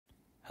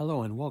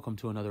Hello and welcome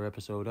to another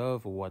episode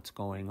of What's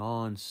Going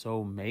On.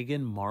 So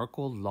Meghan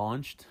Markle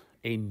launched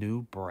a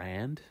new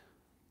brand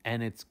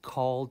and it's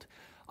called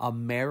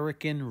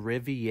American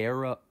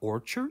Riviera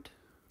Orchard.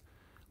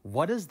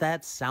 What does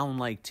that sound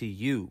like to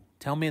you?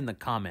 Tell me in the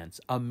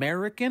comments.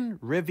 American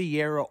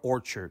Riviera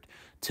Orchard.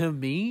 To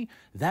me,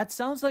 that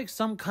sounds like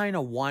some kind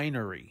of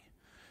winery.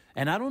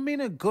 And I don't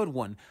mean a good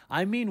one.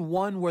 I mean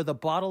one where the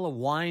bottle of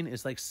wine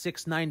is like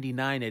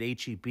 $6.99 at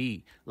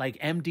H-E-B, like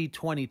MD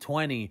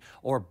 2020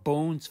 or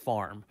Boone's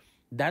Farm.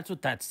 That's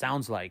what that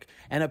sounds like.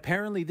 And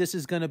apparently this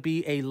is going to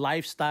be a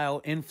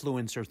lifestyle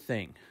influencer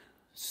thing.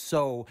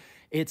 So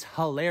it's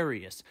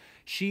hilarious.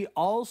 She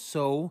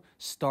also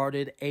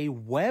started a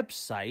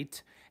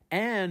website.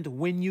 And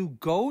when you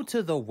go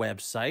to the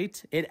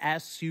website, it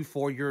asks you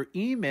for your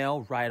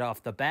email right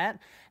off the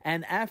bat.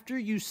 And after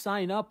you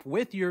sign up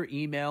with your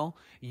email,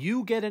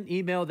 you get an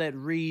email that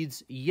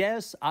reads,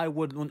 yes, I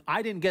would.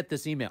 I didn't get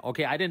this email.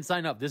 Okay, I didn't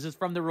sign up. This is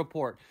from the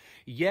report.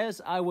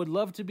 Yes, I would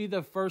love to be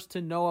the first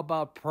to know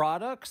about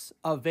products,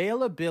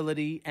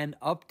 availability, and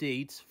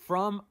updates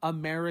from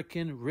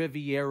American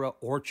Riviera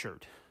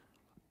Orchard.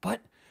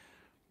 But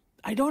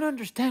I don't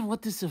understand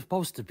what this is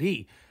supposed to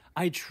be.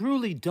 I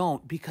truly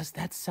don't, because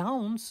that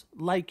sounds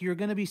like you're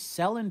going to be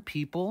selling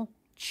people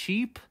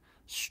cheap,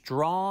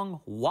 strong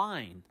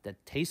wine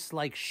that tastes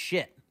like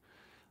shit.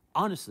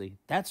 Honestly,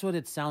 that's what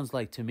it sounds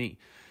like to me.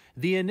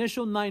 The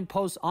initial 9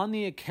 posts on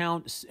the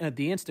account,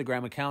 the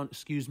Instagram account,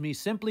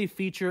 simply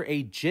feature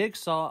a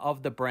jigsaw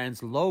of the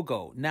brand's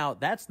logo. Now,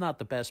 that's not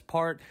the best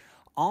part.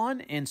 On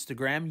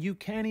Instagram, you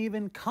can't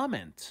even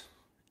comment.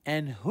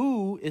 And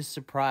who is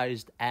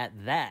surprised at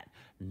that?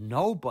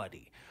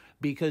 Nobody.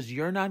 Because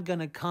you're not going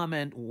to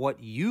comment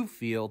what you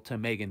feel to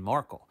Meghan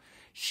Markle.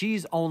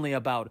 She's only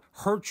about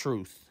her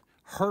truth,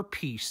 her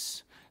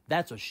peace.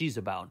 That's what she's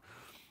about.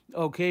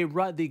 Okay,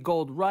 the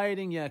gold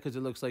writing, yeah, because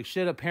it looks like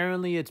shit.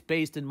 Apparently, it's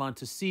based in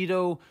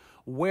Montecito,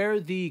 where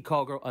the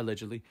call girl,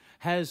 allegedly,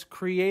 has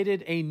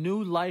created a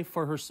new life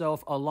for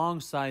herself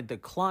alongside the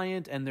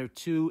client and their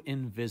 2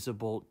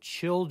 invisible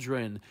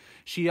children.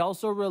 She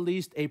also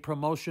released a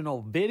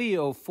promotional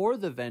video for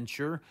the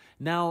venture.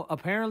 Now,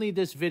 apparently,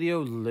 this video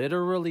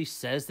literally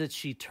says that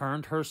she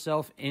turned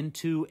herself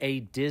into a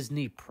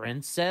Disney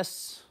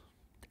princess,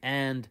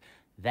 and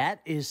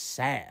that is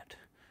sad.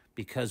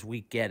 Because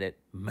we get it,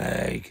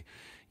 Meg.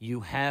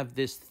 You have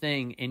this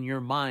thing in your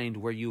mind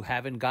where you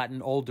haven't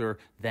gotten older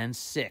than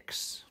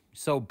 6.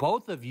 So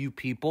both of you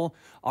people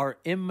are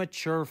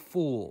immature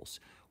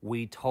fools.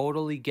 We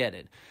totally get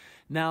it.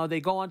 Now,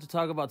 they go on to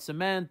talk about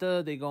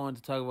Samantha. They go on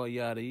to talk about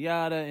yada,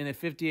 yada in a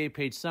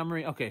 58-page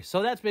summary. Okay,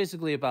 so that's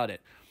basically about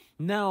it.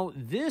 Now,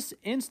 this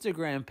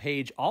Instagram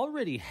page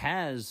already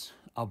has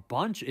a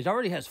bunch. It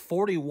already has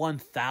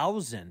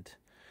 41,000,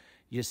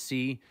 you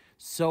see.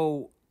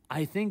 So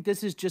I think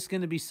this is just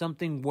going to be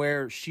something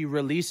where she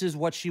releases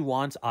what she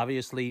wants,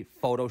 obviously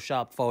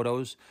Photoshop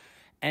photos,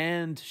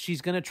 and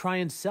she's going to try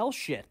and sell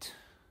shit.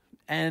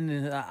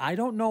 And I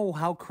don't know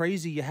how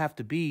crazy you have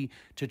to be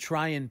to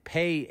try and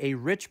pay a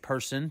rich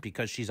person,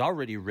 because she's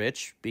already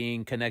rich,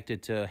 being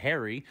connected to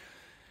Harry,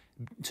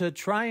 to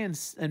try and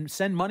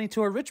send money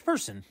to a rich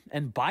person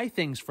and buy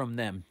things from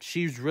them.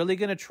 She's really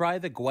going to try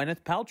the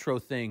Gwyneth Paltrow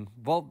thing.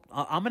 Well,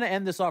 I'm going to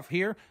end this off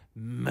here.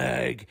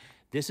 Meg,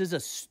 this is a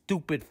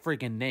stupid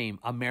friggin' name.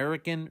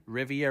 American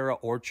Riviera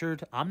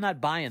Orchard. I'm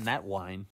not buying that wine.